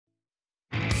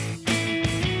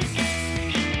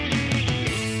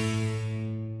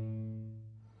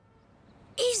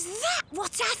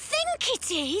what I think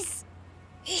it is?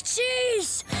 It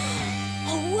is!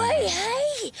 Away,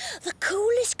 hey! The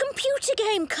coolest computer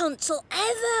game console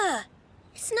ever!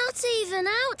 It's not even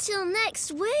out till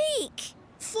next week.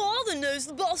 Father knows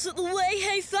the boss at the Way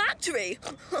Hey factory.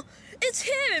 It's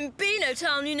here in Beano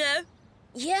Town, you know.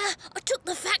 Yeah, I took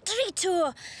the factory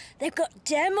tour. They've got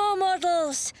demo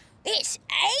models. It's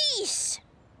ace!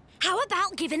 How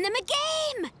about giving them a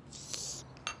game?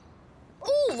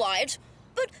 All right,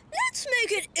 but let's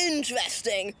make it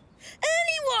interesting.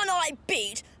 Anyone I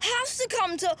beat has to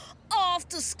come to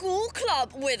after-school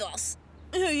club with us.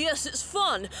 Oh, yes, it's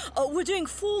fun. We're doing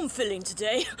form filling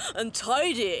today and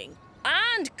tidying.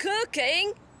 And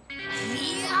cooking.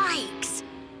 Yikes!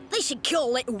 They should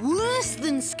call it worse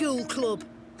than school club.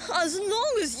 As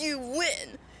long as you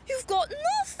win, you've got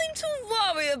nothing to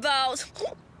worry about.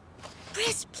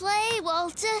 Press play,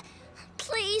 Walter.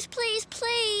 Please, please,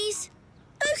 please.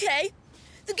 OK,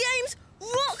 the game's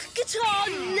Rock Guitar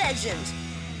Legend.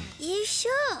 You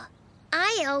sure?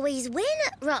 I always win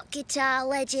at Rock Guitar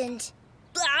Legend.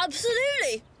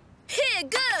 Absolutely. Here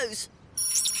goes.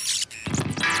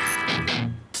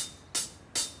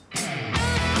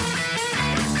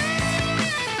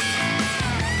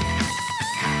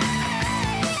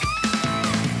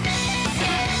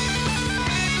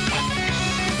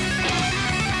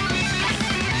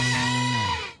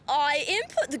 I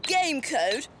input the game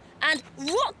code and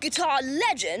Rock Guitar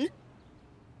Legend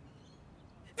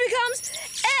becomes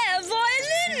Air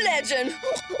Violin Legend.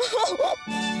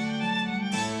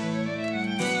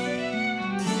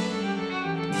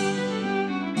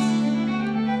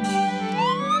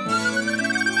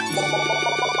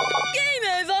 Game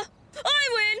over. I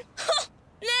win.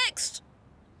 Next.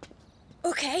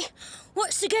 OK,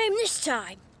 what's the game this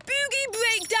time? Boogie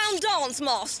Breakdown Dance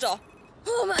Master.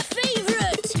 Oh, my favourite!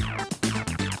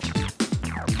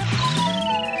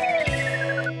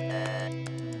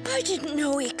 I didn't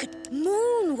know he could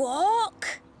moonwalk.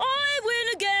 I win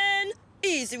again.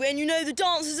 Easy when you know the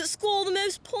dancers that score the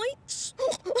most points.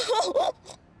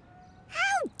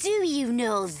 How do you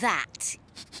know that?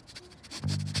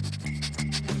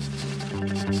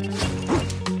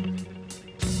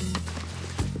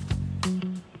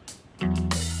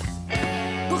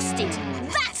 Busted.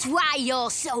 That's why you're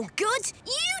so good.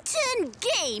 You turn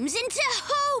games into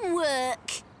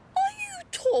homework. Are you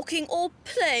talking or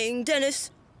playing,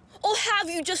 Dennis? Or have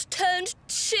you just turned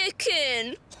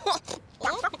chicken?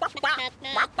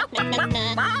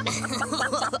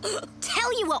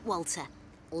 Tell you what, Walter.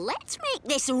 Let's make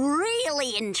this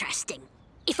really interesting.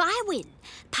 If I win,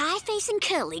 Pieface and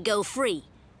Curly go free.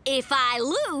 If I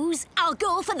lose, I'll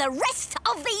go for the rest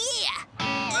of the year.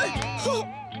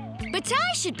 But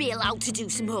I should be allowed to do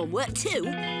some homework too.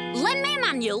 Lend me a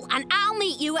manual and I'll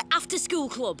meet you at after school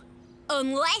club.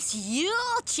 Unless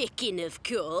you're chicken, of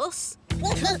course.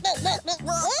 I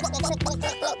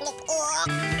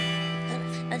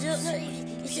don't know.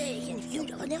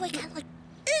 I never can.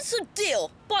 It's a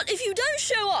deal, but if you don't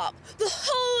show up, the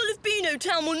whole of Beano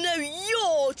Town will know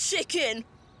you're chicken.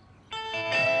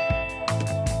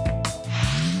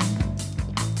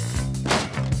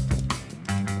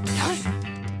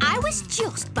 I was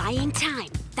just buying time.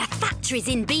 The factory's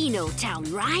in Beano Town,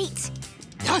 right?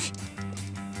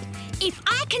 If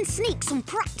I can sneak some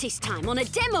practice time on a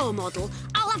demo model,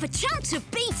 I'll have a chance of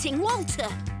beating Walter.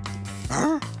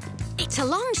 Huh? It's a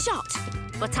long shot,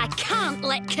 but I can't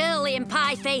let Curly and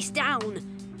Pieface down.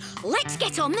 Let's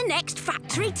get on the next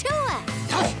factory tour.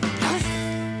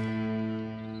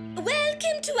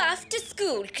 Welcome to After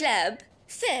School Club.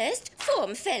 First,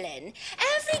 form filling.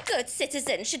 Every good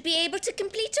citizen should be able to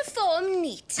complete a form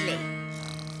neatly.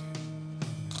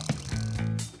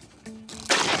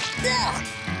 Ugh.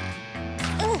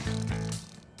 Oh.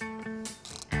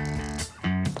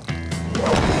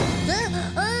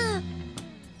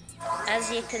 As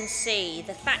you can see,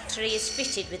 the factory is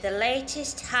fitted with the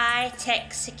latest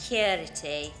high-tech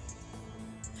security.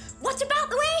 What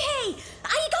about the way, hey?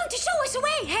 Are you going to show us a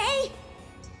way, hey?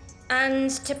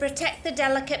 And to protect the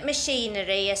delicate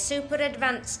machinery, a super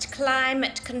advanced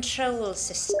climate control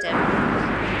system. I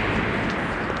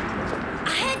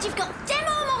heard you've got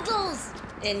demo models.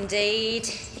 Indeed.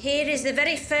 Here is the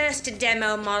very first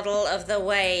demo model of the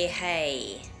Way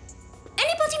Hey.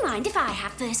 Anybody mind if I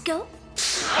have first go?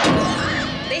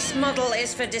 This model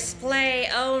is for display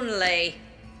only.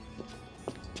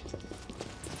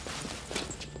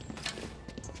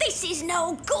 This is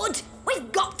no good.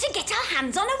 We've got to get our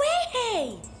hands on a way,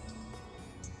 hey.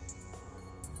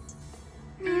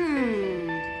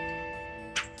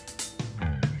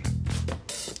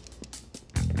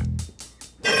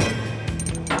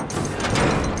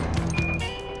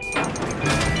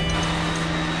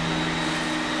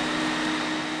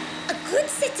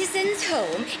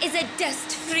 home is a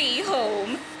dust-free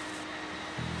home.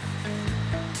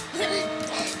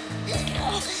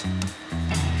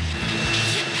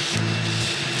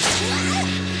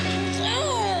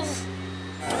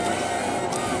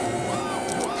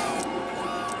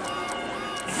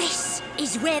 This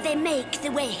is where they make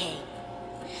the way.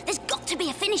 There's got to be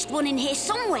a finished one in here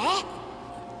somewhere.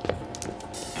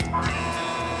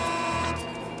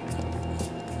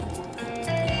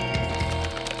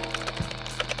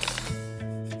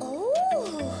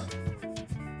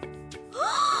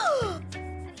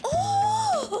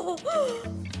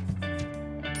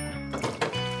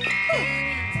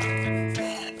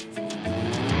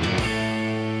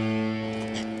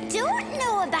 Don't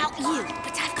know about you,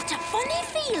 but I've got a funny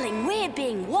feeling we're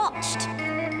being watched.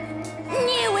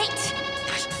 Knew it!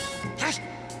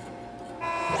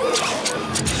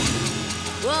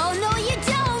 Well, no you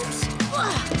don't!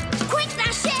 Quick,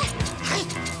 Gnasher!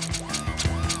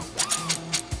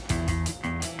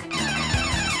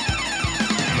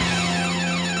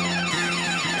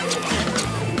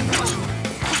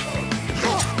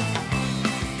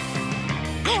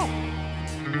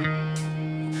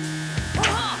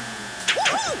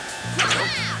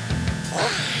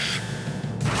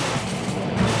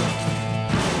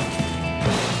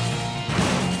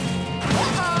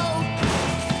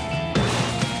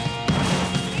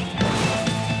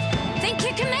 Think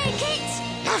you can make it?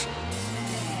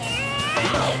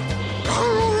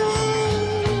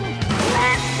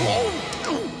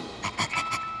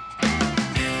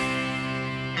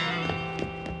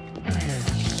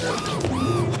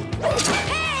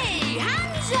 Hey,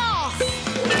 hands off!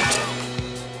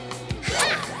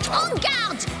 En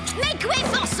garde! Make way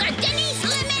for Sir Denis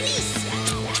le Menace!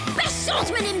 Best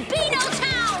swordsman in Beano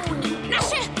Town!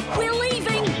 Gnasher, we're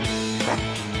leaving!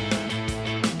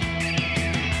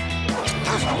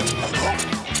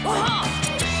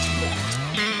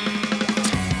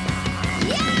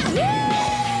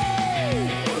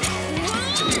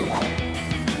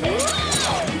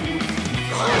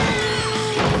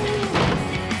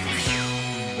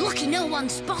 Lucky no one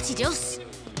spotted us.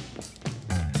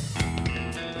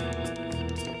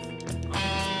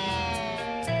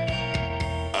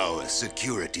 Our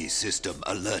security system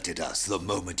alerted us the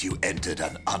moment you entered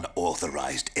an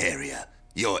unauthorized area.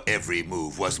 Your every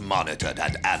move was monitored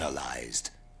and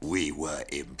analyzed. We were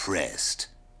impressed.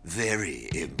 Very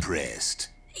impressed.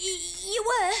 You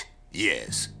were?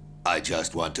 Yes. I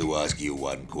just want to ask you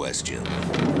one question.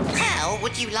 How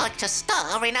would you like to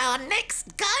star in our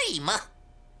next game?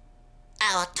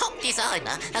 Our top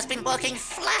designer has been working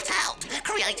flat out,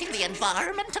 creating the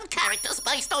environment and characters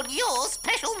based on your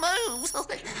special moves.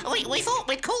 We thought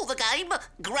we'd call the game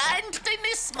Grand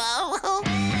Denismo.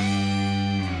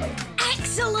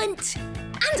 Excellent!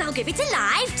 And I'll give it a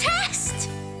live test!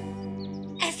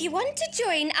 If you want to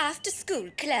join After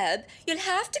School Club, you'll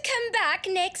have to come back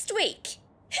next week.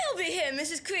 He'll be here,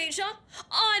 Mrs. Creature.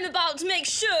 I'm about to make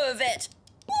sure of it.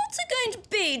 What's it going to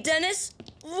be, Dennis?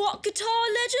 Rock guitar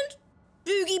legend?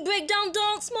 Boogie breakdown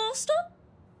dance master?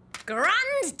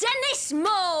 Grand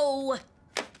Denismo!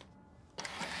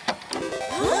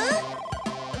 Huh?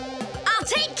 I'll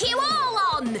take you all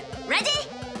on! Ready?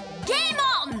 Game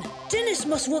on! Dennis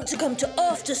must want to come to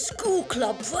After School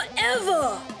Club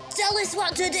forever. Tell us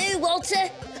what to do, Walter,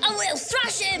 and we'll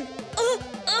thrash him.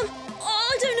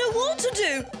 I don't know what to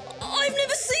do. I've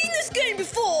never seen this game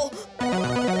before.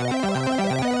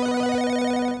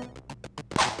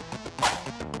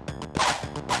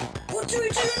 What do we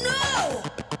do now?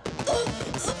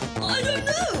 I don't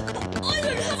know. I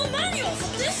don't have a manual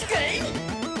for this game.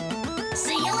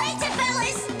 See you later,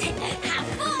 fellas! Have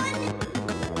fun!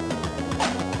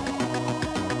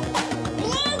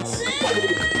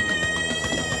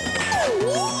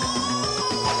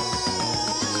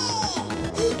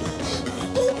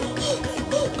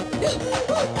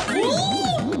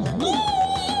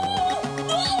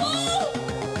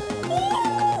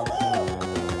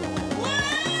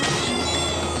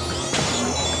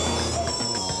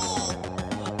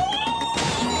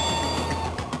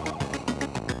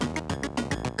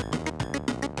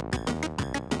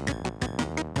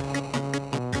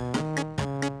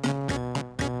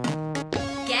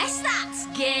 Guess that's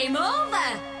game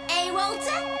over, eh,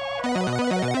 Walter?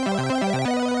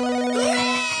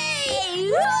 Hooray!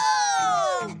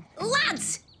 Whoa!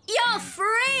 Lads, you're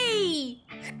free!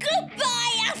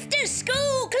 Goodbye, After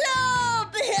School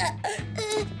Club!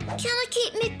 Can I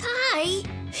keep me pie?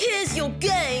 Here's your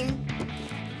game.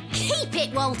 Keep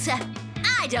it, Walter.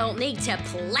 I don't need to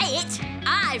play it.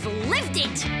 I've lived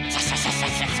it.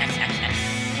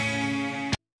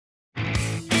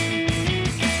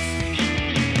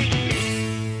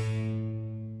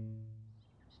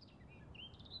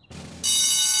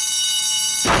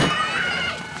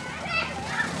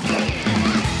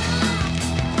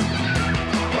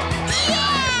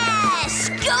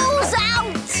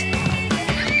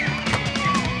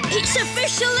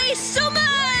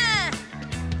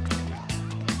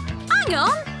 Hang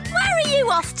on, where are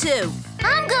you off to?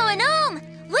 I'm going home.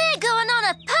 We're going on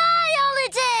a pie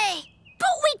holiday. But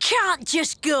we can't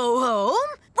just go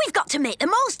home. We've got to make the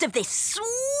most of this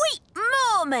sweet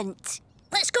moment.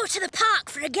 Let's go to the park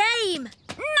for a game.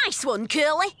 Nice one,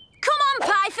 Curly. Come on,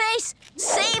 Pieface.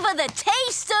 Savour the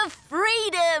taste of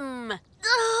freedom.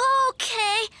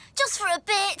 OK, just for a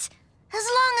bit. As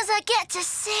long as I get to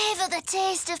savour the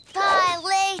taste of pie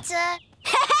later.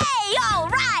 Hey, all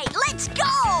right, let's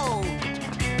go.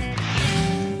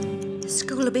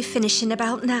 School will be finishing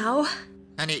about now.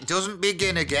 And it doesn't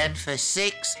begin again for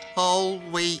 6 whole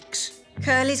weeks.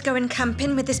 Curly's going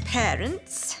camping with his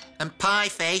parents. And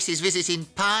Pieface is visiting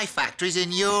pie factories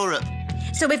in Europe.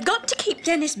 So we've got to keep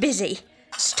Dennis busy.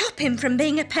 Stop him from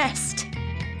being a pest.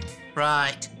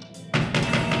 Right.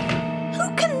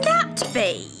 Who can that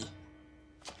be?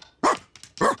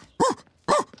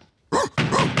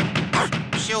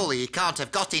 Surely you can't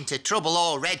have got into trouble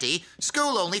already.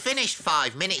 School only finished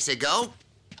 5 minutes ago.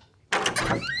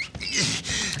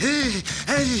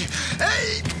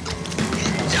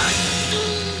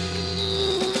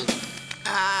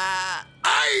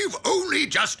 I've only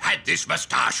just had this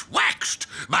moustache waxed.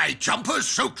 My jumper's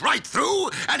soaked right through,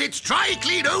 and it's dry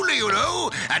clean only, you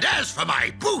know. And as for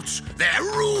my boots, they're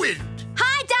ruined.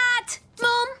 Hi, Dad.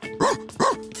 Mum.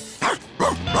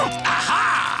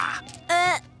 Aha!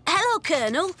 Hello,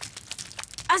 Colonel.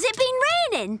 Has it been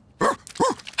raining?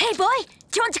 Hey, boy,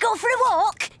 do you want to go for a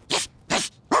walk?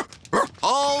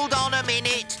 Hold on a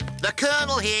minute. The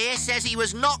Colonel here says he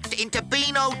was knocked into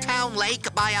Beano Town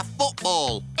Lake by a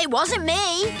football. It wasn't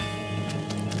me.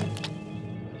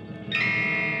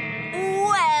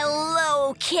 Well,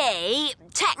 OK.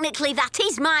 Technically, that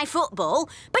is my football,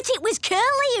 but it was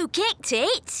Curly who kicked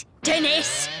it.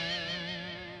 Dennis!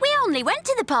 We only went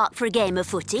to the park for a game of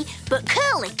footy, but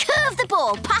Curly curved the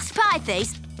ball past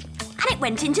Pieface and it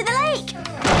went into the lake.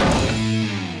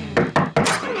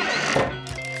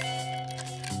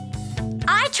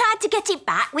 I tried to get it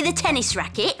back with a tennis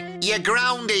racket. You're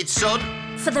grounded, son.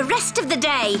 For the rest of the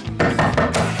day.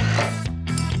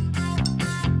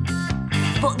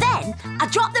 But then I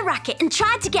dropped the racket and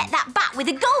tried to get that back with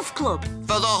a golf club.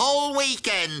 For the whole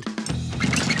weekend.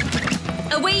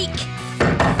 A week.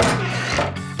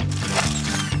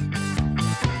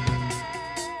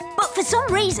 But for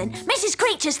some reason, Mrs.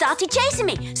 Creature started chasing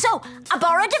me, so I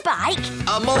borrowed a bike.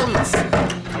 A month.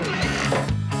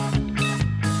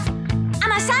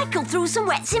 And I cycled through some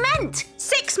wet cement.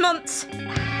 6 months.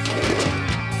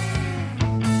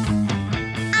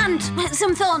 And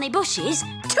some thorny bushes.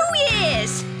 2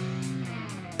 years.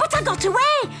 But I got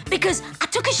away because I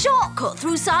took a shortcut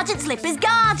through Sergeant Slipper's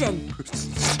garden.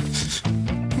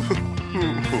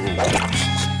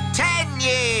 10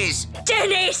 years.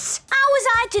 Dennis! How was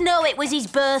I to know it was his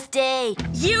birthday?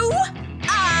 You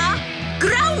are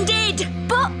grounded!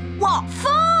 But what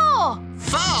for?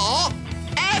 Forever.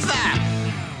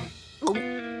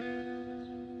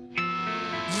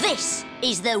 This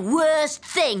is the worst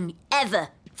thing ever.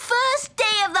 First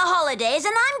day of the holidays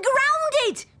and I'm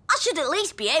grounded. I should at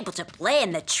least be able to play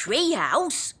in the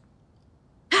treehouse.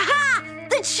 Ha-ha!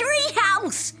 The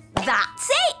treehouse! That's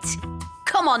it!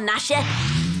 Come on, Gnasher.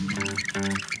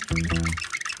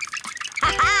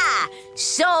 Ha-ha!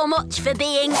 So much for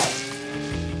being...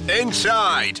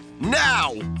 Inside,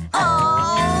 now!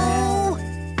 Oh!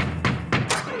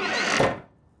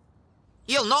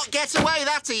 You'll not get away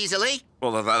that easily.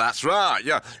 Well, that's right.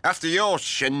 Yeah. After your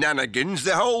shenanigans,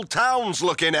 the whole town's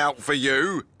looking out for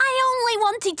you. I only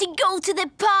wanted to go to the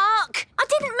park. I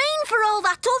didn't mean for all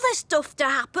that other stuff to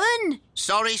happen.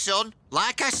 Sorry, son.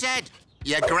 Like I said,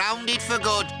 you're grounded for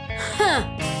good. Huh.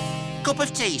 Cup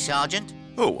of tea, Sergeant?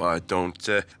 Oh, I don't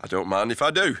mind if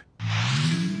I do.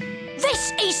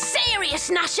 This is serious,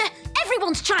 Gnasher.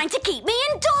 Everyone's trying to keep me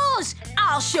indoors.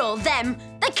 I'll show them.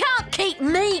 They can't keep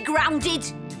me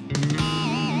grounded.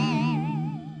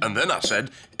 And then I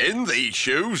said, in these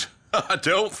shoes? I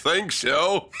don't think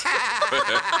so.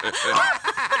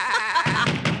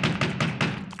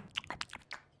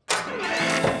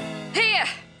 Here,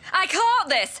 I caught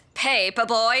this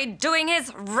paperboy doing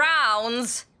his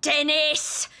rounds.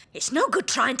 Dennis! It's no good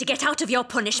trying to get out of your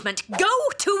punishment. Go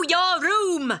to your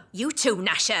room! You too,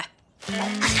 Gnasher.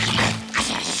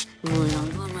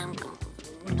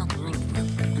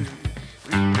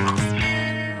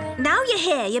 Now you're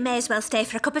here, you may as well stay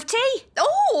for a cup of tea.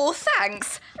 Oh,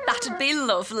 thanks. That'd be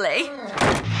lovely.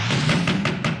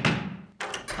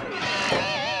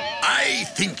 I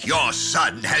think your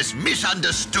son has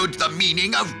misunderstood the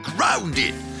meaning of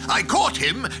grounded. I caught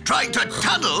him trying to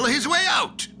tunnel his way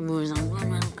out.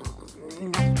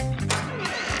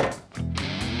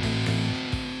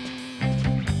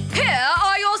 Here,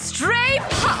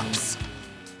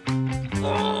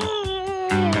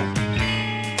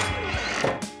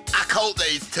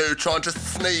 two trying to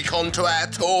sneak onto our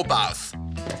tour bus.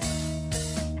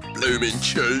 Blooming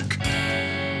cheek.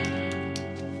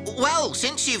 Well,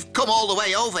 since you've come all the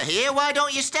way over here, why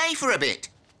don't you stay for a bit?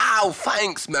 Oh,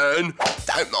 thanks, man.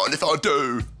 Don't mind if I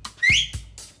do.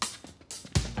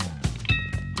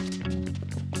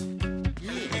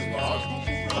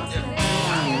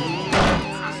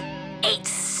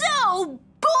 It's so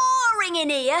boring in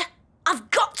here. I've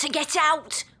got to get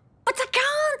out. But I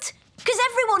can't, because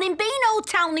everyone in Beano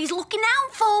Town is looking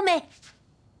out for me.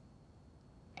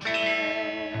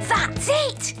 That's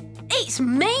it. It's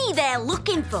me they're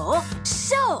looking for.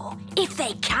 So, if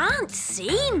they can't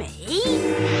see me...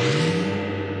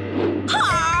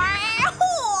 Hi!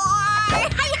 Hi!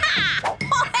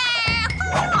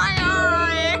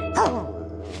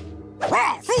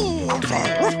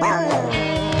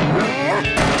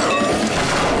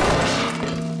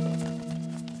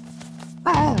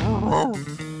 Hi!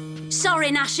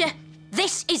 Sorry, Gnasher.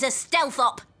 This is a stealth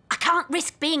op. I can't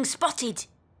risk being spotted.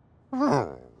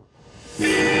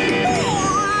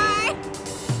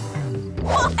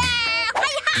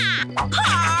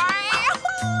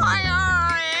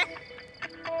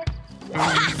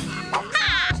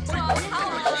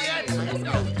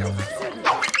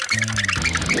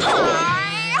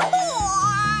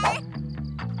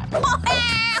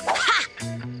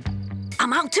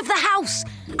 I'm out of the house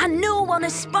and no one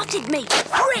has spotted me.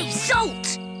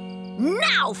 Result!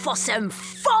 Now for some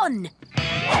fun!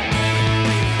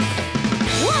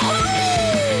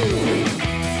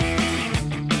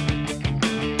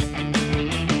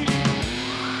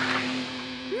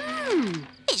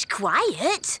 It's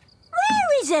quiet.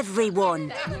 Where is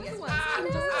everyone?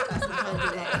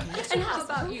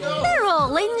 They're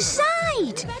all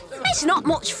inside. It's not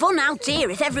much fun out here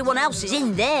if everyone else is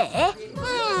in there.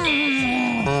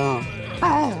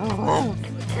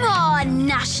 Oh,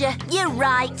 Gnasher, you're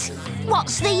right.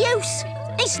 What's the use?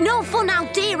 It's no fun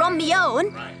out here on my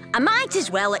own. I might as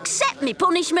well accept my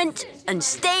punishment and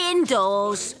stay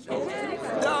indoors.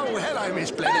 Oh, hello,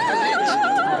 Miss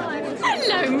Blenheim.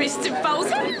 Hello, Mr. Bowles.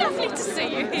 How lovely to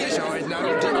see you here. Yes, I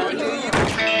know.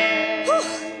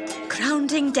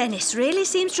 Grounding Dennis really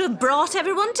seems to have brought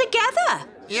everyone together.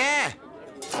 Yeah.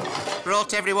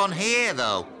 Brought everyone here,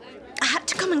 though. I had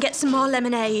to come and get some more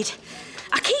lemonade.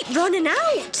 I keep running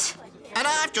out. And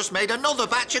I've just made another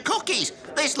batch of cookies.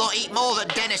 This lot eat more than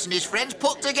Dennis and his friends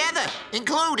put together,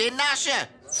 including Gnasher.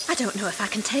 I don't know if I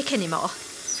can take any more.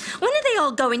 When are they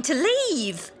all going to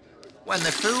leave? When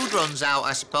the food runs out,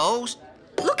 I suppose.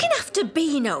 Looking after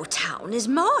Beano Town is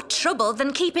more trouble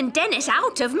than keeping Dennis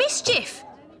out of mischief.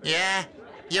 Yeah,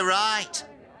 you're right.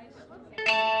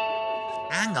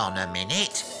 Hang on a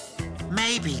minute.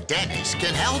 Maybe Dennis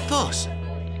can help us.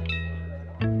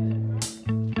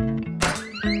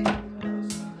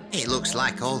 It looks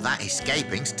like all that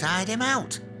escaping's tired him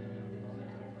out.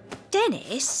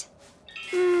 Dennis?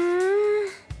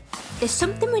 There's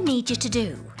something we need you to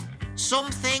do.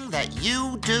 Something that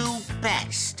you do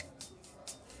best.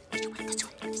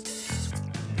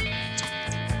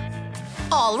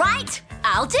 All right,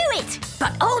 I'll do it,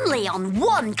 but only on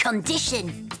one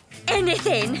condition.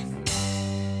 Anything?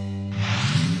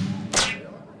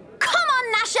 Come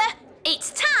on, Gnasher.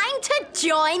 It's time to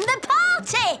join the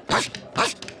party.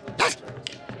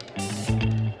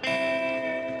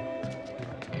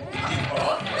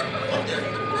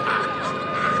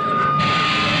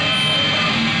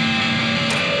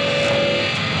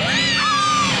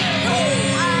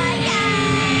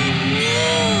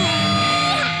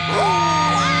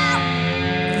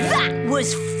 That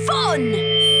was fun.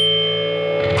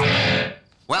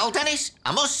 Well, Dennis,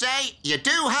 I must say, you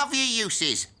do have your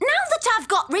uses. Now that I've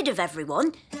got rid of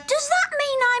everyone, does that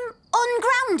mean I'm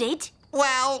ungrounded?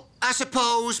 Well, I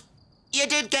suppose you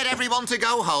did get everyone to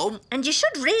go home. And you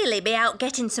should really be out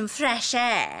getting some fresh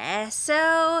air,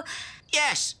 so...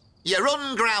 Yes, you're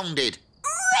ungrounded.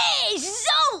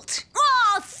 Result!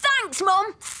 Oh, thanks,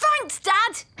 Mum. Thanks,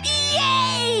 Dad.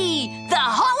 Yay! The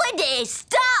holidays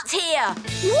start here.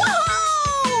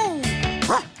 Woohoo!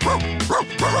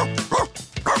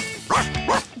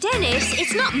 Dennis,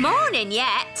 it's not morning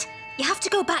yet. You have to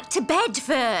go back to bed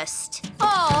first.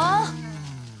 Aww.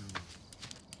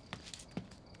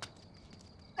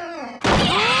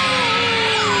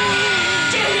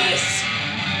 Dennis!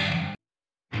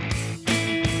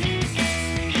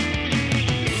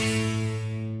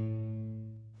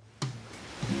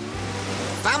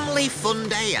 Family fun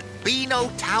day at Beano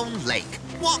Town Lake.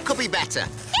 What could be better?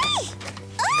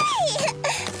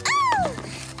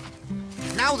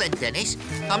 Now then, Dennis,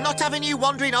 I'm not having you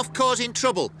wandering off causing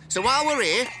trouble. So while we're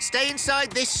here, stay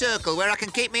inside this circle where I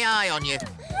can keep my eye on you.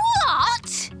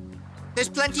 What? There's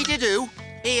plenty to do.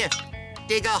 Here,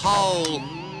 dig a hole.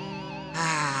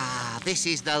 Ah, this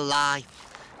is the life.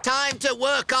 Time to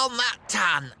work on that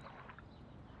tan.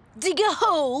 Dig a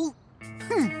hole?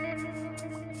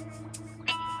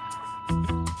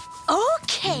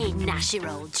 OK, Gnasher,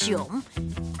 old chum.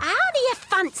 How do you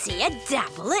fancy a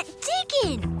dabble at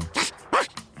digging?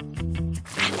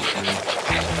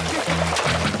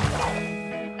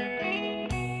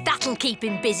 That'll keep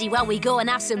him busy while we go and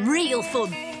have some real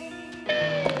fun.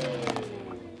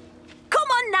 Come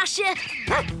on, Gnasher.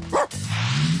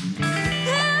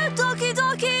 Here, ducky,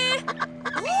 ducky.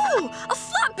 Ooh, a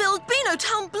flat-billed Beano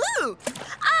Town Blue.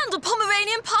 And a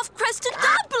Pomeranian puff-crested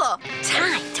dabbler.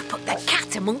 Time to put the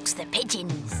cat amongst the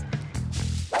pigeons.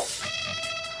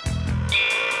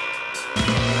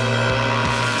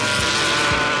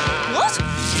 What?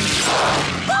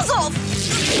 Buzz off!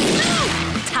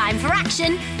 Time for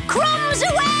action. Crumbs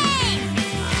away!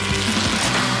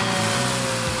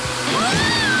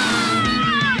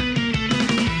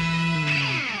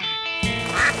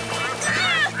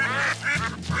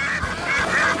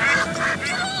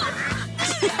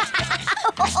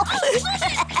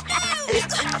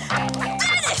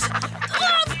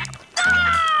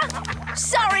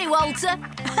 Sorry, Walter,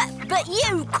 but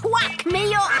you quack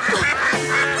me up.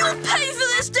 You'll pay for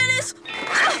this, Dennis!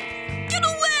 Get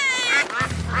away!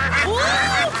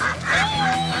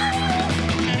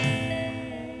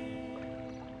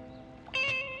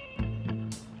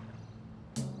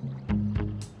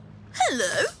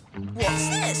 Hello? What's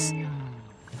this?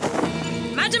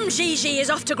 Madam Gigi is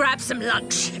off to grab some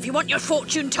lunch. If you want your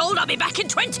fortune told, I'll be back in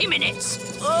 20 minutes.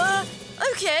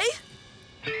 Okay.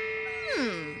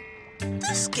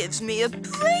 This gives me a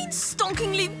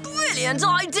brain-stonkingly brilliant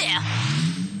idea.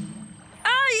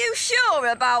 Are you sure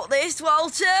about this,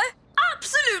 Walter?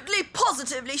 Absolutely,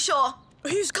 positively sure.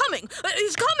 He's coming.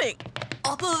 He's coming.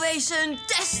 Operation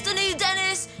Destiny,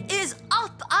 Dennis, is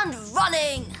up and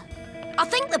running. I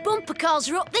think the bumper cars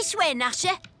are up this way,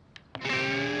 Gnasher.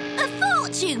 A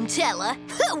fortune teller?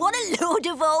 What a load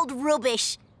of old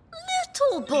rubbish.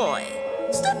 Little boy,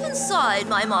 step inside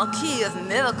my marquee of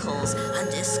miracles and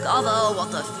discover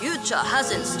what the future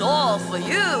has in store for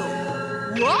you.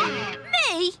 What?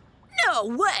 Me? No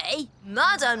way.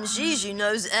 Madame Gigi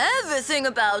knows everything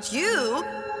about you,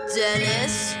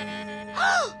 Dennis.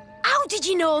 How did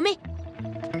you know me?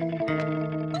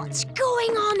 What's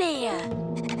going on here?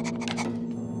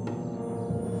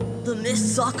 The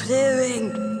mists are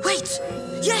clearing. Wait!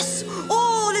 Yes!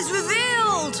 All is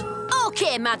revealed!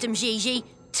 OK, Madame Gigi.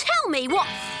 Tell me what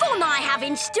fun I have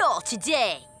in store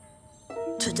today.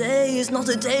 Today is not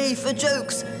a day for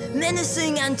jokes,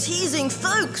 menacing and teasing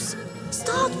folks.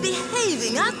 Start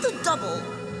behaving at the double,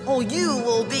 or you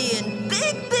will be in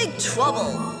big, big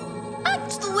trouble.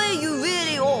 Act the way you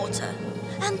really ought to,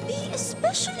 and be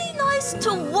especially nice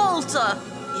to Walter.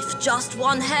 If just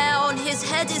one hair on his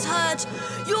head is hurt,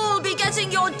 you'll be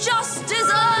getting your just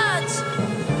dessert!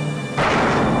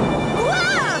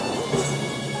 Whoa!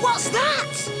 What's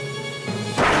that?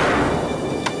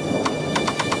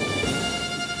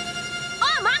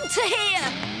 I'm out of here!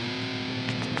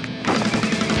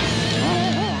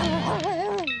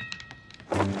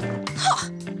 Huh.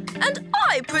 And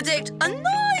I predict a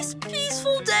nice,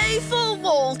 peaceful day for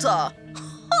Walter.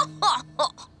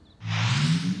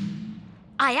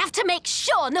 I have to make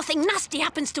sure nothing nasty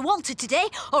happens to Walter today,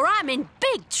 or I'm in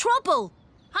big trouble.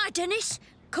 Hi, Dennis.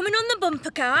 Coming on the bumper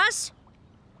cars?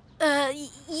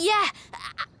 Yeah,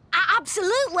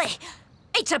 absolutely.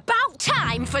 It's about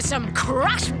time for some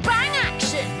crash bang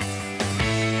action.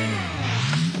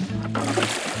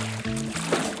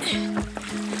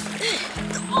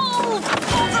 Oh,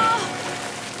 bother!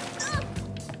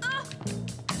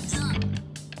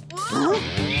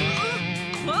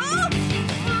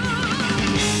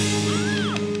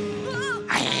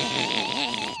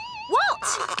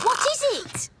 What is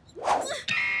it?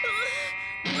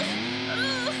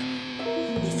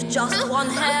 If just one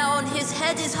hair on his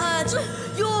head is hurt,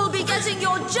 you'll be getting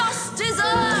your just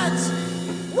dessert!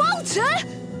 Walter!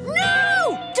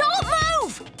 No! Don't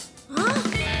move! Huh?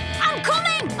 I'm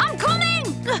coming! I'm coming!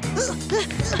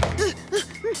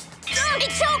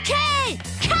 It's okay!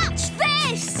 Catch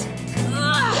this!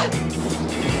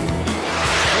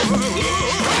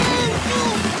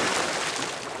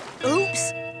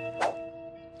 Oops.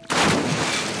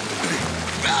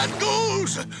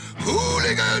 Vandals!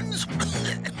 Hooligans!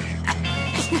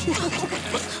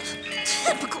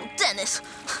 Typical Dennis.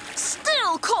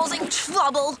 Still causing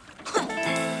trouble.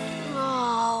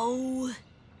 Oh.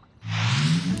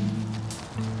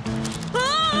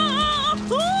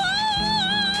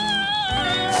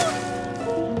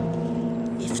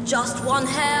 If just one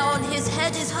hair on his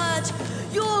head is hurt,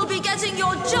 You'll be getting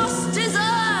your just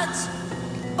dessert!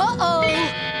 Uh-oh!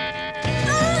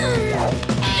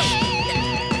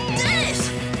 Dennis!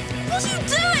 What are you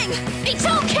doing? It's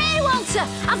okay, Walter!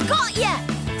 I've got you!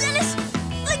 Dennis,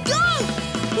 let go!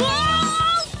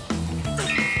 Whoa!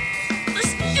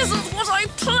 This isn't what I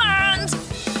planned!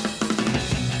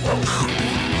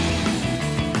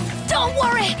 Don't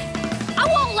worry! I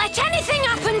won't let anything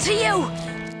happen to you!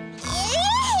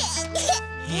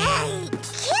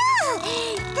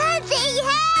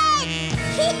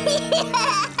 The big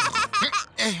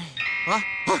head!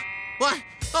 What?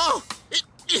 Oh!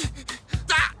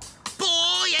 That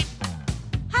boy!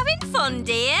 Having fun,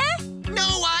 dear? No,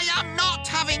 I am not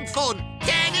having fun!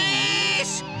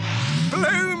 Dennis!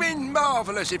 Bloomin'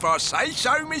 marvellous, if I say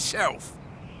so myself.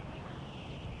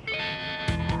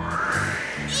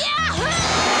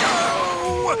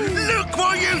 Oh, look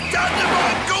what you've done to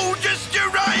my gorgeous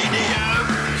geraniums!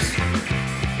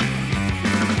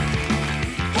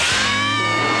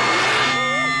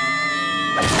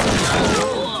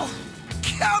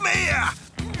 Come here!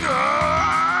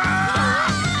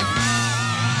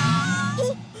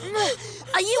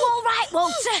 Are you all right,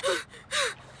 Walter?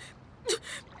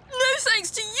 No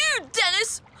thanks to you,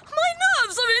 Dennis! My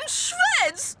nerves are in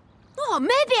shreds! Oh,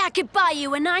 maybe I could buy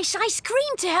you a nice ice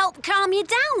cream to help calm you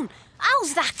down.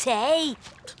 How's that, eh?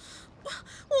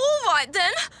 All right,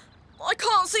 then. I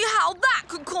can't see how that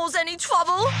could cause any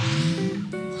trouble.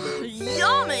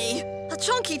 Yummy! A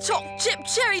chunky chopped chip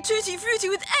cherry tutti frutti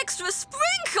with extra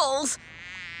sprinkles!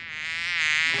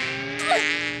 No!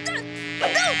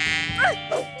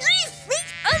 Leave me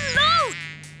alone!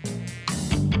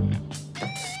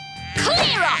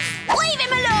 Clear off! Leave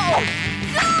him alone!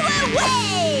 Go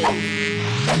away!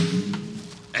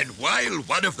 And while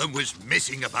one of them was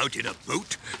messing about in a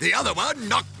boat, the other one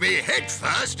knocked me head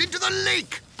first into the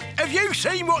lake. Have you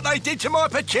seen what they did to my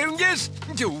petunias?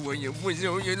 Oh, you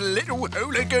little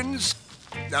hooligans.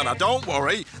 Now, don't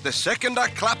worry. The second I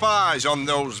clap eyes on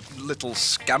those little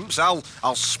scamps, I'll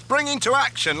spring into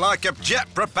action like a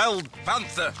jet-propelled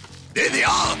panther. There they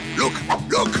are! Look!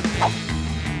 Look!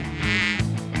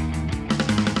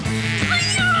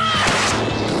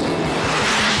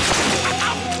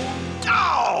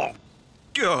 Oh!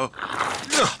 You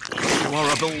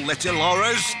horrible little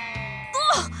horrors.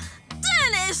 Oh,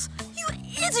 Dennis! You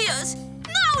idiot!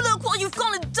 Now look what you've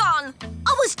gone and done!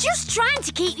 I was just trying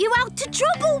to keep you out of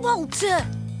trouble, Walter.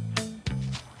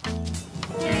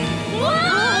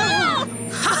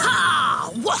 Ha-ha!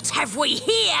 What have we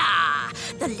here?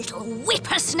 The little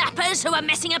whippersnappers who are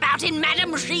messing about in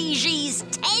Madame Gigi's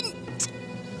tent.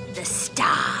 The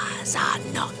stars are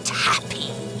not happy.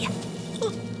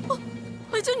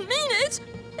 I didn't mean it.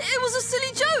 It was a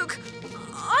silly joke.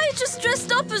 I just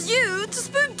dressed up as you to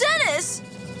spook Dennis.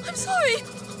 I'm sorry.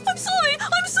 I'm sorry.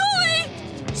 I'm sorry.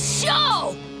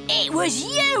 So, it was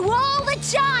you all the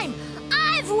time.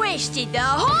 I've wasted the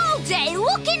whole day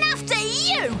looking after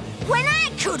you when I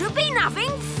could have been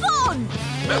having fun.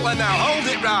 Well, now, hold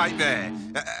it right there.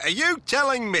 Are you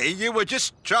telling me you were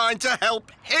just trying to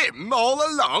help him all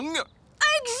along?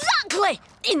 Exactly.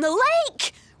 In the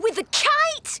lake, with the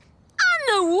kite and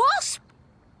the wasp.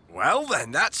 Well,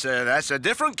 then, that's a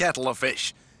different kettle of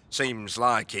fish. Seems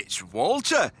like it's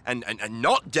Walter and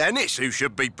not Dennis who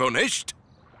should be punished.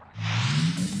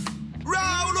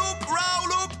 Roll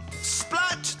up,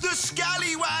 splat the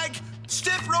scallywag.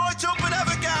 Step right up and have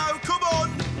a go, come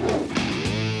on.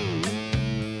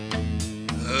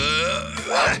 No!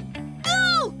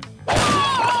 Oh!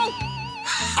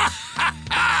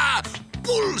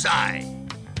 Bullseye!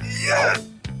 Yeah!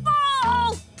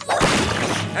 Oh!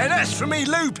 And that's for me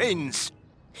lupins.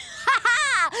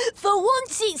 For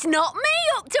once, it's not me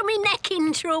up to me neck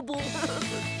in trouble.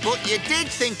 But you did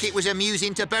think it was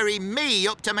amusing to bury me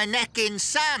up to my neck in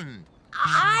sand.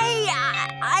 I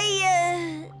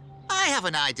have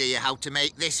an idea how to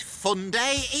make this fun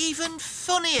day even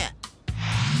funnier.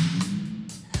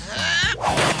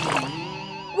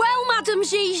 Well, Madame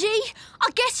Gigi, I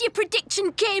guess your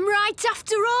prediction came right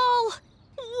after all.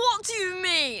 What do you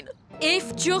mean?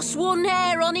 If just one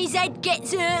hair on his head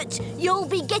gets hurt, you'll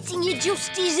be getting your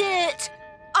just dessert.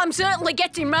 I'm certainly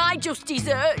getting my just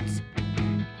dessert.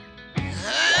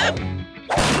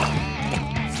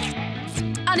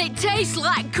 And it tastes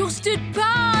like custard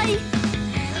pie.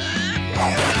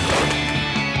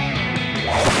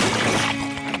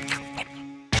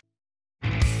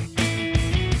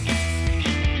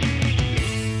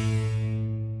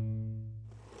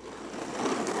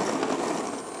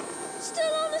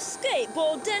 Still on a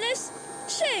skateboard, Dennis?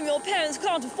 Shame your parents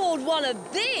can't afford one of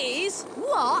these.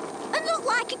 What? And look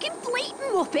like a complete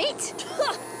muppet?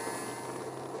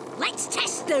 Let's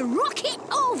test the rocket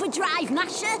overdrive,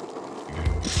 Gnasher.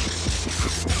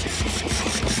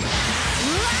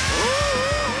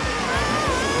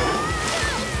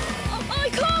 I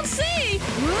can't see!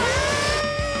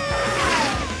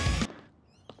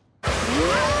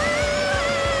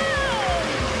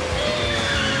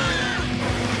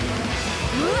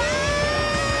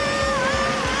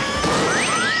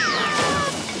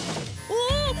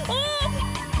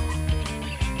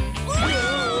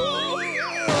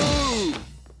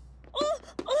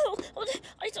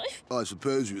 I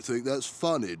suppose you think that's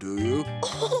funny, do you?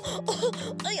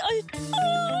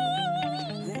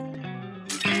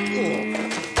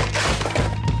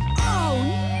 Oh,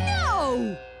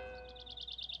 no!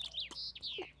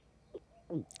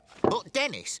 But,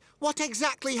 Dennis, what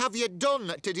exactly have you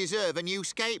done to deserve a new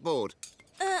skateboard?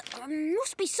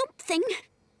 Must be something.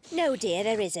 No, dear,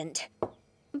 there isn't.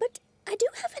 But I do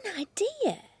have an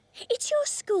idea. It's your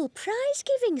school prize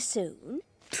giving soon.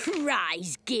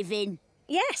 Prize giving?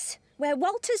 Yes, where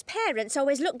Walter's parents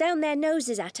always look down their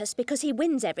noses at us because he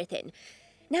wins everything.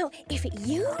 Now, if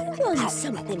you want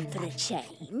something for a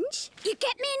change... You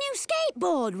get me a new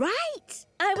skateboard, right?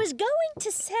 I was going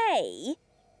to say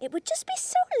it would just be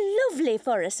so lovely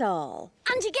for us all.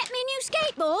 And you get me a new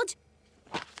skateboard?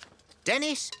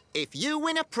 Dennis, if you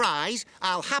win a prize,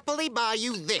 I'll happily buy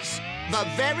you this. The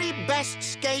very best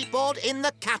skateboard in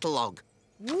the catalogue.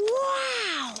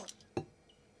 Wow!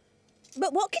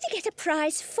 But what could you get a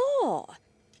prize for?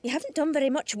 You haven't done very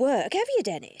much work, have you,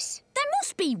 Dennis? There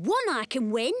must be one I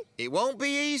can win. It won't be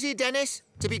easy, Dennis.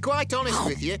 To be quite honest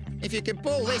with you, if you can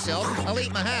pull this off, I'll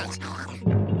eat my hat.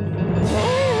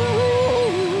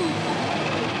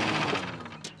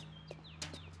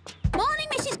 Morning,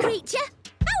 Mrs. Creature.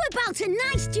 How about a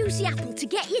nice juicy apple to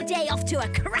get your day off to a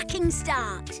cracking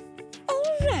start?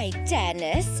 All right,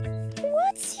 Dennis.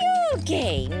 What's your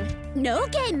game? No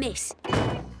game, miss.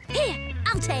 Here,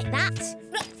 I'll take that.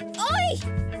 Oi!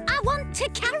 I want to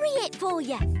carry it for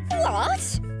you.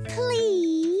 What?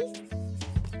 Please?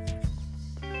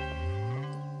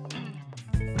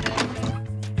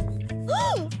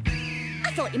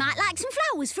 I thought you might like some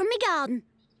flowers from my garden.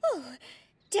 Oh,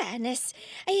 Dennis,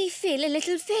 I feel a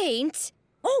little faint.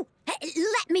 Oh,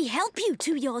 let me help you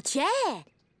to your chair.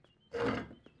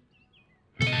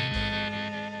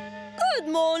 Good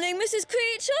morning, Mrs.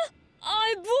 Creature.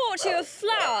 I brought you a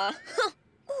flower.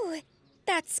 Oh,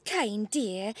 that's kind,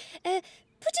 dear. Put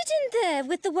it in there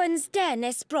with the ones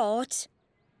Dennis brought.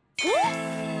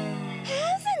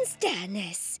 Heavens,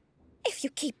 Dennis! If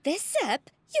you keep this up,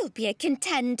 you'll be a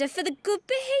contender for the Good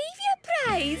Behaviour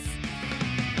Prize.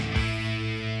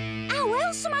 How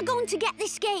else am I going to get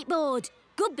this skateboard?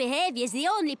 Good behaviour's the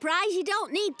only prize you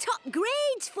don't need top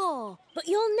grades for. But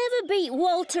you'll never beat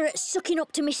Walter at sucking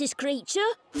up to Mrs.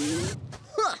 Creature.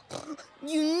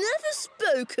 You never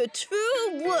spoke a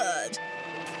truer word.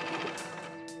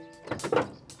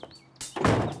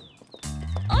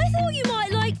 I thought you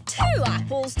might like 2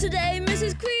 apples today,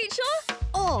 Mrs. Creature.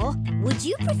 Or would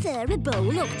you prefer a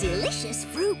bowl of delicious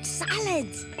fruit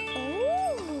salad?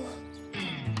 Oh.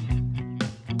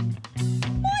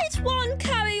 Might one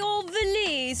carry your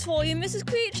valise for you, Mrs.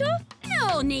 Creature?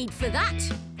 No need for that.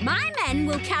 My men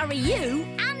will carry you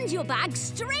and your bag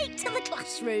straight to the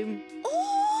classroom.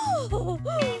 Oh!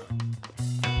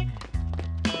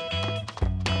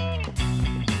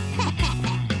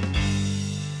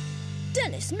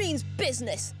 Dennis means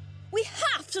business. We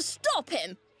have to stop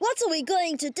him. What are we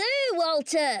going to do,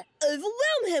 Walter?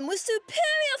 Overwhelm him with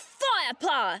superior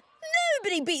firepower.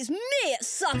 Nobody beats me at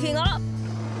sucking up.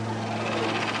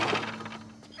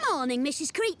 Morning,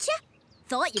 Mrs. Creature.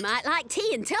 Thought you might like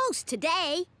tea and toast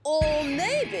today. Or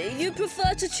maybe you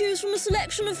prefer to choose from a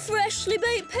selection of freshly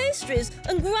baked pastries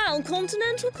and ground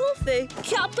continental coffee.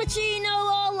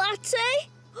 Cappuccino or latte?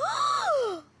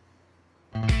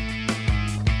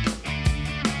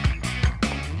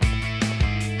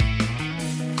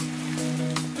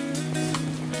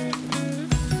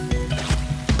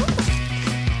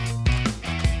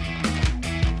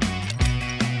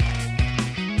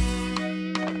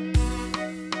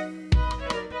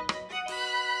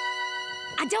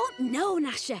 I don't know,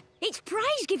 Gnasher. It's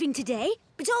prize giving today,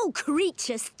 but old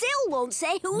Creature still won't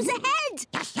say who's ahead.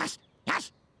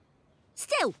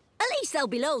 Still, at least there'll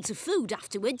be loads of food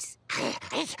afterwards.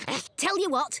 Tell you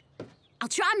what, I'll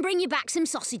try and bring you back some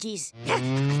sausages.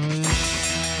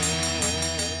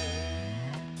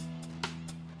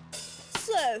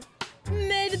 So,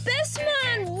 may the best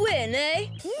man win, eh?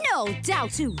 No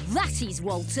doubt who that is,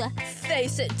 Walter.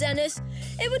 Face it, Dennis.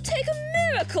 It would take a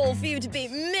miracle for you to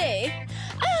beat me.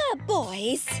 Ah,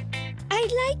 boys.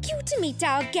 I'd like you to meet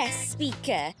our guest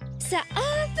speaker, Sir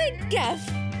Arthur Guff.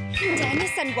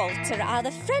 Dennis and Walter are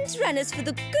the front runners for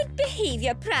the Good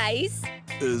Behaviour Prize.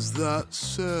 Is that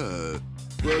so?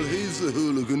 Well, he's the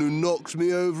hooligan who knocked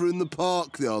me over in the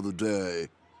park the other day.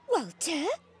 Walter,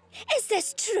 is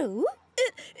this true?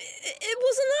 It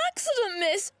was an accident,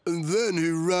 miss. And then he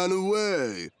ran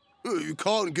away. You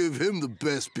can't give him the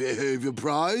best behaviour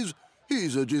prize.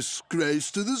 He's a disgrace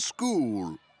to the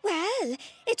school. Well,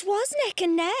 it was neck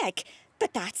and neck,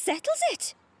 but that settles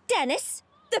it. Dennis,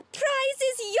 the prize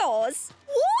is yours.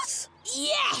 What?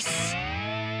 Yes!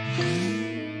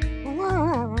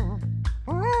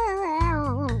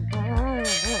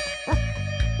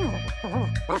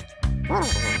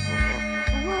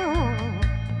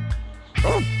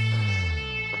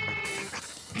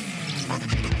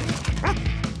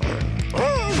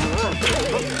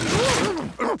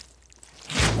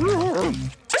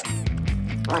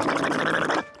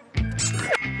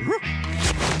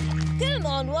 Come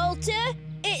on, Walter.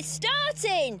 It's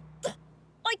starting.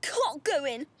 I can't go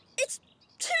in. It's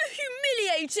too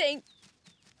humiliating.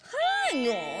 Hang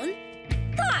on.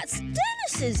 That's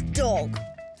Dennis's dog.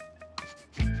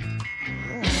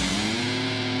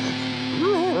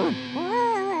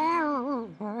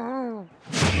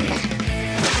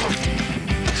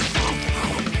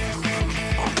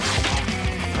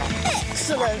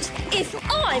 Excellent. If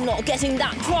I'm not getting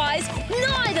that prize,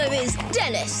 neither is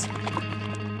Dennis.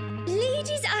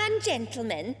 Ladies and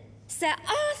gentlemen, Sir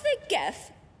Arthur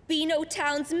Guff, Beano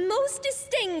Town's most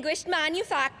distinguished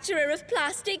manufacturer of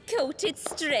plastic-coated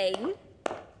string.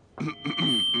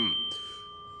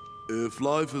 If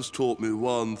life has taught me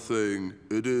one thing,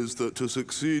 it is that to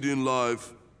succeed in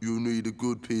life, you need a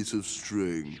good piece of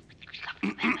string.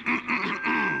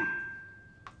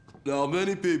 Now,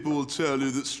 many people will tell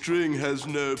you that string has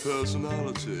no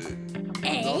personality.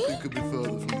 Nothing could be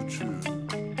further from the truth.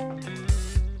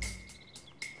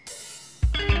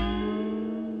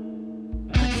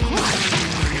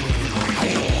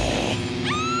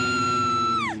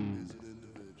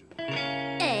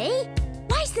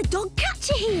 Why's the dog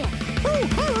catcher here?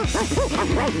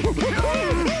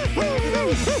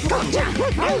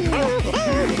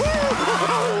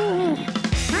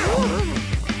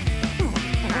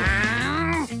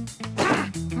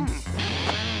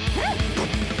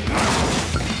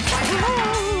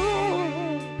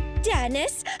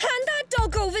 Dennis, hand that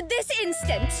dog over this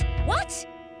instant. What?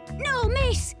 No,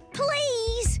 miss,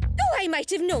 please. Oh, I might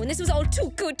have known this was all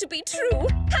too good to be true.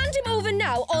 Hand him over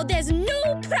now, or there's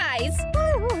no prize.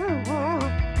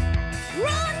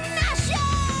 Run, Gnasher!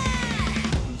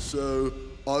 So,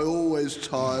 I always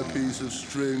tie a piece of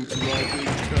string to my big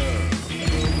toe.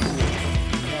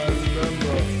 I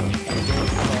remember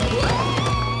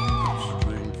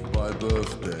string for my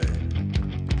birthday.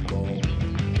 Long,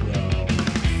 round.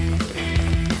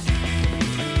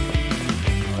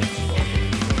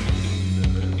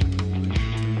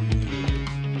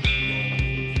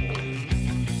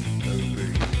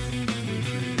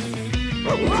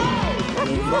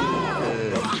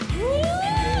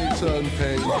 Turn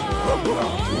pink.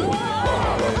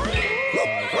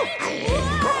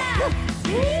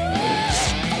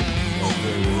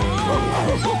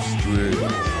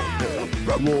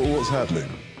 What's happening?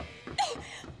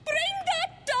 Bring that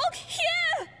dog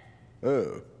here!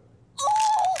 Oh.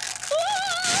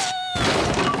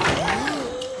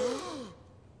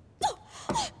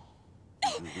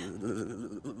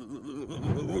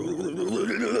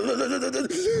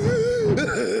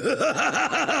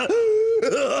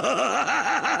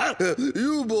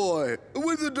 You boy,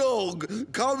 with the dog,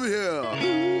 come here.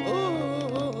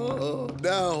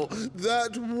 Now,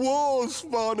 that was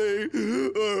funny.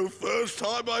 First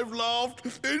time I've laughed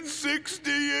in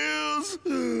 60 years.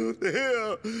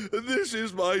 Here, this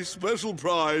is my special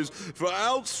prize for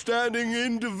outstanding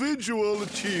individual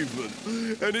achievement.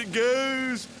 And it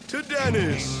goes to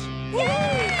Dennis.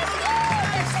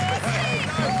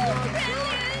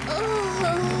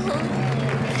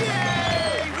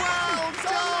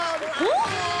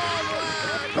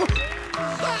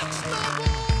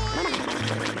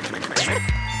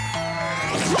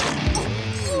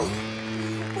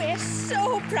 We're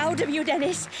so proud of you,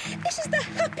 Dennis. This is the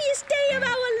happiest day of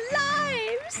our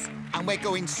lives. And we're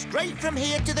going straight from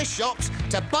here to the shops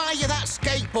to buy you that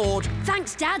skateboard.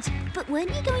 Thanks, Dad. But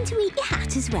weren't you going to eat your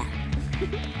hat as well?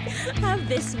 Have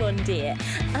this one, dear.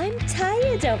 I'm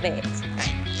tired of it.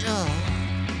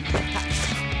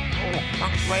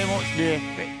 Thanks very much, dear.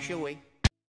 Bit chewy.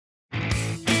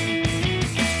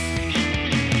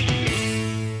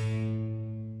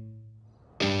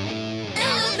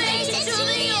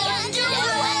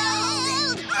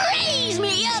 Raise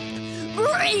me up,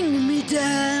 bring me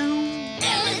down.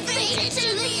 Elevator to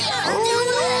the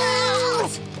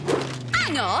underworld!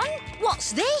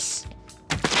 What's this?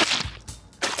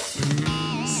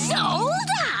 Sold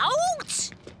out?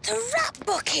 The Rat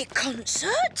Bucket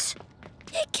concert?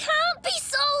 It can't be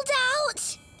sold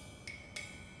out.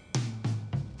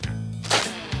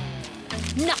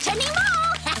 Not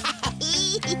anymore!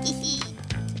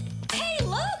 Hey,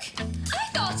 look! I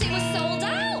thought it was sold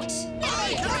out!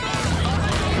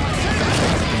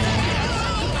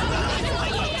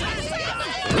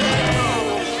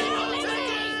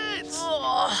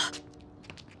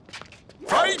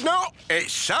 Afraid not.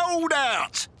 It's sold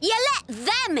out. You let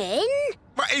them in?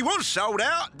 But it was sold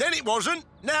out, then it wasn't.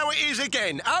 Now it is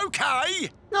again. OK.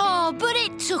 Oh, but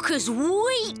it took us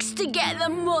weeks to get the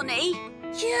money.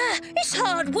 Yeah, it's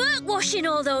hard work washing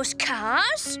all those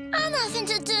cars. I'm having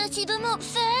to dirty them up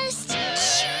first.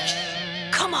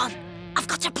 Come on, I've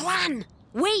got a plan.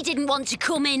 We didn't want to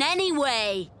come in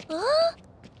anyway. Huh?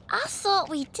 I thought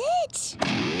we did.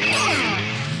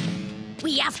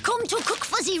 We have come to cook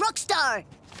Fuzzy Rockstar.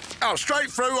 Oh,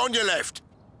 straight through on your left.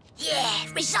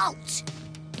 Yeah, result.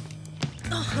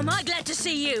 Oh, am I glad to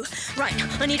see you. Right,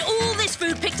 I need all this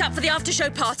food picked up for the after-show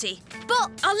party.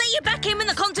 But I'll let you back in when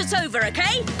the concert's over,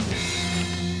 OK?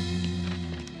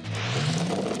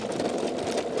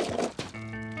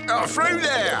 Oh, through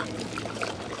there.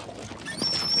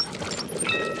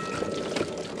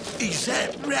 Is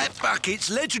that Rat Bucket's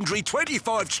legendary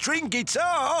 25-string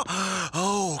guitar?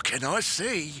 Oh, can I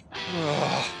see?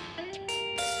 Oh.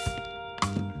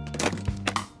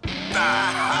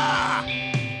 Aha!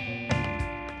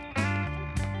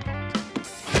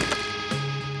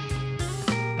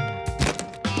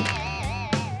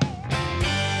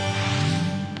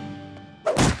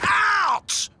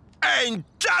 Out! And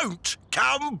don't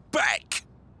come back!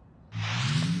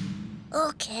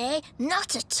 OK,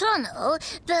 not a tunnel,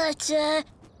 but,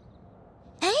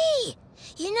 Hey!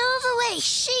 You know the way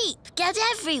sheep get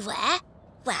everywhere?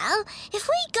 Well, if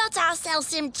we got ourselves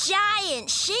some giant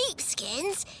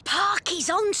sheepskins... Parky's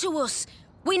onto us.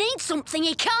 We need something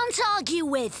he can't argue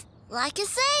with. Like I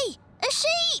say, a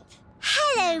sheep.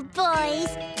 Hello,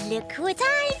 boys. Look what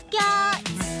I've got.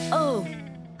 Oh,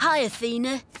 hi,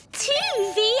 Athena. 2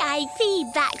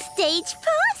 VIP backstage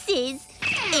passes.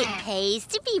 It pays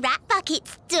to be Rat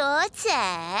Bucket's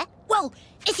daughter. Well,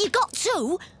 if you got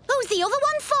 2, who's the other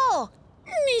one for?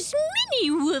 Miss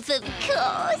Minnie Wolf, of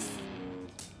course.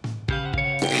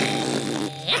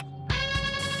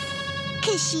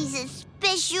 'Cause she's a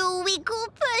special wiggle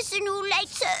person who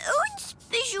likes her own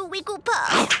special wiggle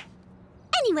pass.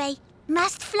 Anyway,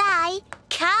 must fly.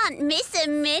 Can't miss a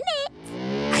minute.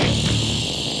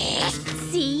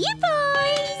 See you,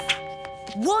 boys.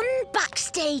 1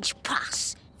 backstage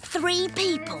pass, 3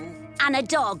 people and a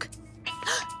dog.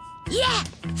 Yeah,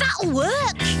 that'll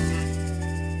work.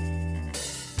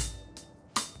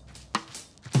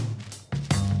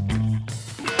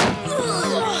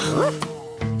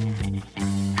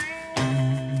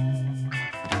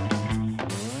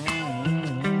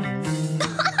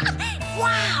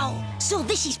 Wow! So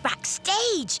this is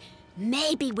backstage.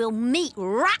 Maybe we'll meet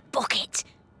Rat Bucket.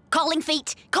 Calling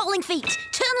feet,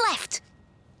 turn left.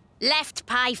 Left,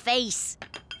 pie face.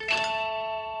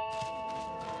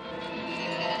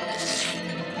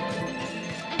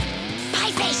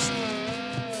 Pie face.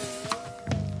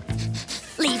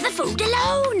 Leave the food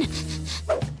alone.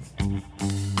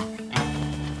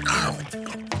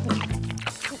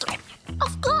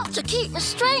 I've got to keep my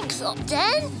strength up,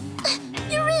 Den.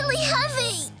 You're really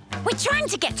heavy. We're trying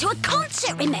to get to a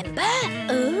concert, remember?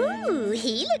 Ooh,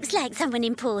 he looks like someone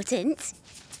important.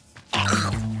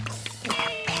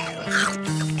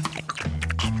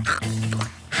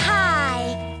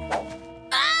 Hi.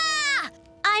 Ah!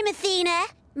 I'm Athena.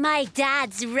 My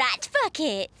dad's Rat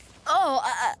Bucket. Oh,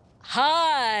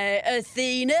 hi,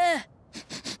 Athena.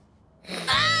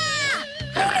 Ah!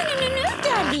 No,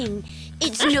 darling.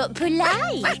 It's not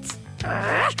polite.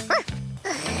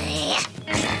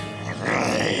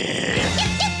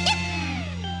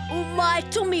 Oh, my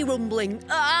tummy rumbling.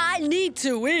 I need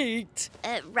to eat.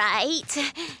 Right.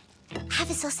 Have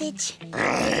a sausage.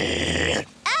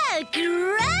 Oh,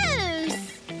 gross!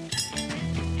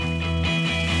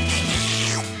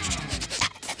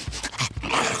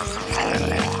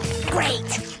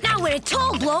 Great. Now we're a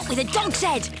tall bloke with a dog's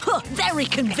head. Huh, very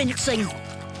convincing.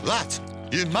 That,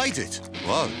 you made it.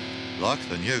 Whoa, like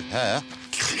the new hair.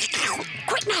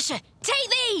 Quick, Gnasher, take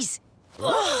these.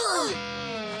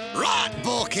 Rat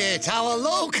Bucket, our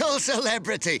local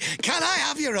celebrity. Can I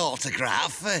have your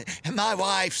autograph? My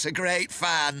wife's a great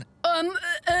fan.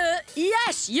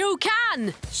 Yes, you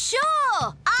can.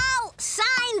 Sure. I'll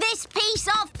sign this piece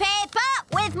of paper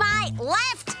with my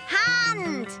left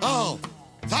hand. Oh,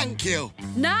 thank you.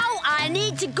 Now I I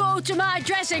need to go to my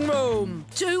dressing room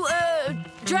to,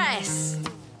 dress.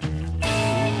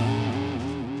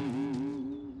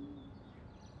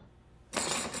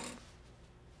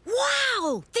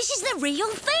 Wow! This is the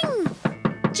real thing!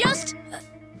 Just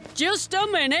a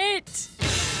minute.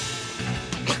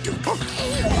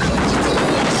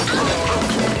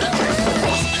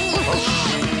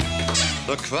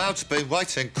 The crowd's been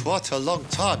waiting quite a long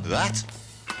time, Rat.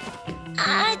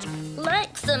 I'd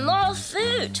like some more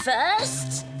food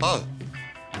first. Oh,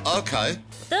 OK.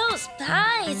 Those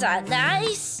pies are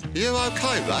nice. You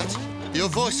OK, Rat? Your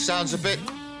voice sounds a bit...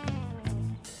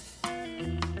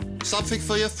 Something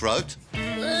for your throat?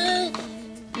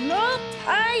 More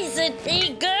pies would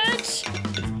be good.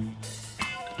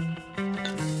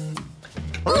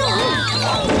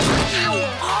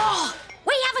 Oh,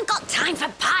 we haven't got time for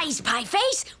pies,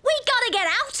 Pieface. We gotta get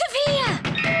out of here.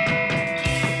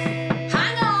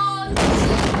 Hang on!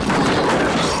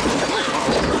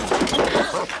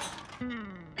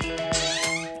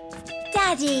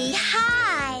 Daddy,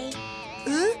 hi.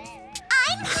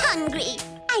 I'm hungry.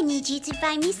 I need you to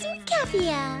buy me some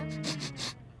caviar.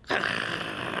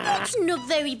 That's not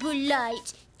very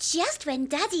polite. Just when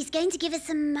Daddy's going to give us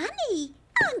some money.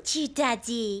 Aren't you,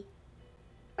 Daddy?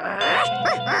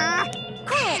 Quiet!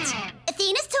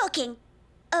 Athena's talking.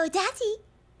 Oh, Daddy,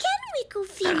 can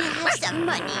Wigglefina have some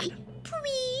money,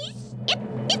 please?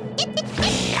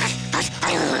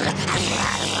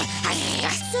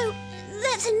 So,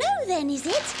 that's a no then, is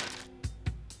it?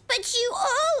 But you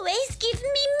always give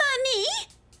me money.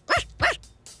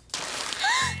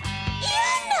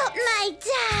 You're not my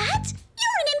dad.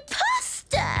 You're an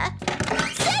imposter.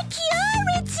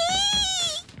 Security!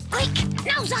 Quick,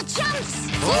 now's our chance.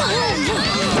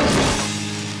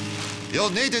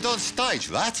 You're needed on stage,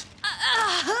 Rat.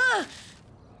 Oh,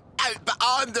 but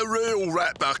I'm the real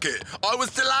Rat Bucket. I was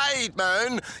delayed,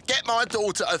 man. Get my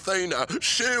daughter Athena.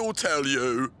 She'll tell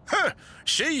you. Huh,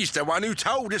 she's the one who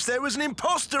told us there was an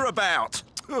imposter about.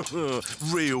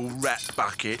 Real Rat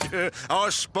Bucket. I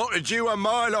spotted you a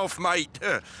mile off, mate.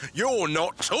 You're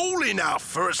not tall enough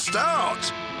for a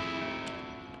start.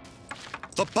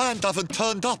 The band haven't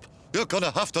turned up. You're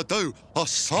gonna have to do a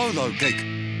solo gig.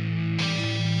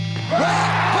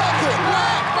 Rat Bucket!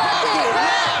 Rat Bucket!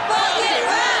 Rat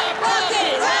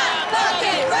Bucket! Rat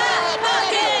Bucket! Rat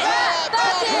Bucket! Rat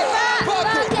Bucket! Rat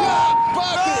Bucket! Rat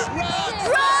Bucket!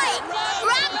 Right!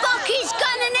 Rat Bucket's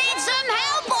gonna need some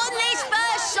help on this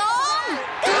first song.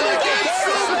 Gonna get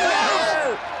some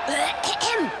help.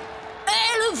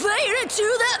 Elevator to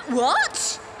the what?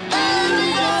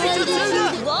 Elevator to the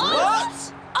what?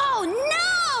 Oh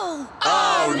no!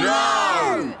 Oh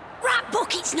no! Rat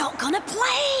Bucket's not gonna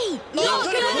play. Not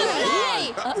gonna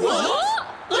play. What?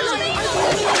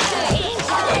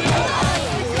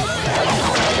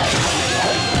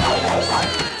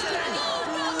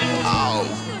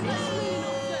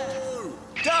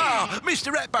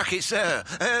 Mr. Rat Bucket, sir.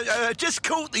 Just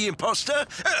caught the imposter.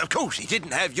 Of course, he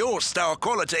didn't have your star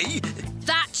quality.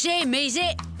 That's him, is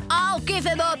it? I'll give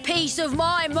him a piece of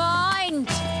my mind.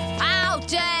 How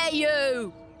dare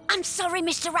you? I'm sorry,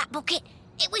 Mr. Rat Bucket.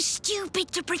 It was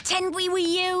stupid to pretend we were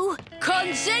you.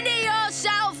 Consider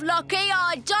yourself lucky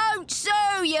I don't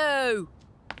sue you.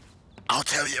 I'll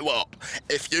tell you what.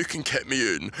 If you can get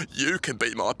me in, you can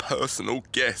be my personal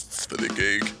guests for the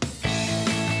gig.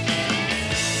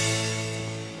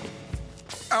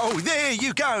 Oh, there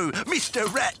you go, Mr.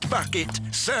 Rat Bucket,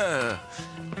 sir.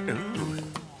 Ooh,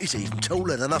 he's even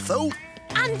taller than I thought.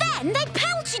 And then they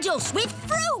pelted us with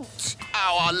fruit.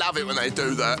 Oh, I love it when they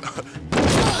do that.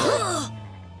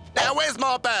 Now, where's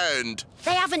my band?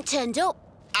 They haven't turned up.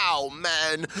 Oh,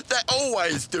 man, they're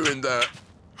always doing that.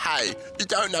 Hey, you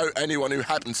don't know anyone who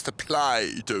happens to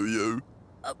play, do you?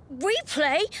 We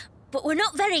play, but we're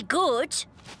not very good.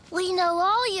 We know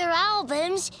all your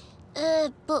albums,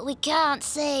 but we can't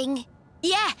sing.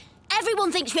 Yeah,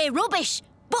 everyone thinks we're rubbish,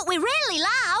 but we're really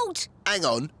loud. Hang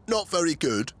on, not very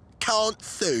good. Can't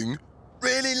sing.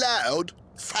 Really loud.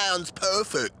 Sounds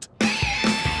perfect.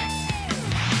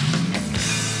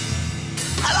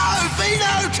 Hello,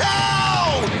 Beano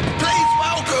Town! Please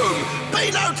welcome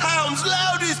Beano Town's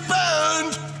loudest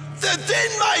band, the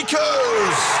Din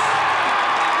Makers!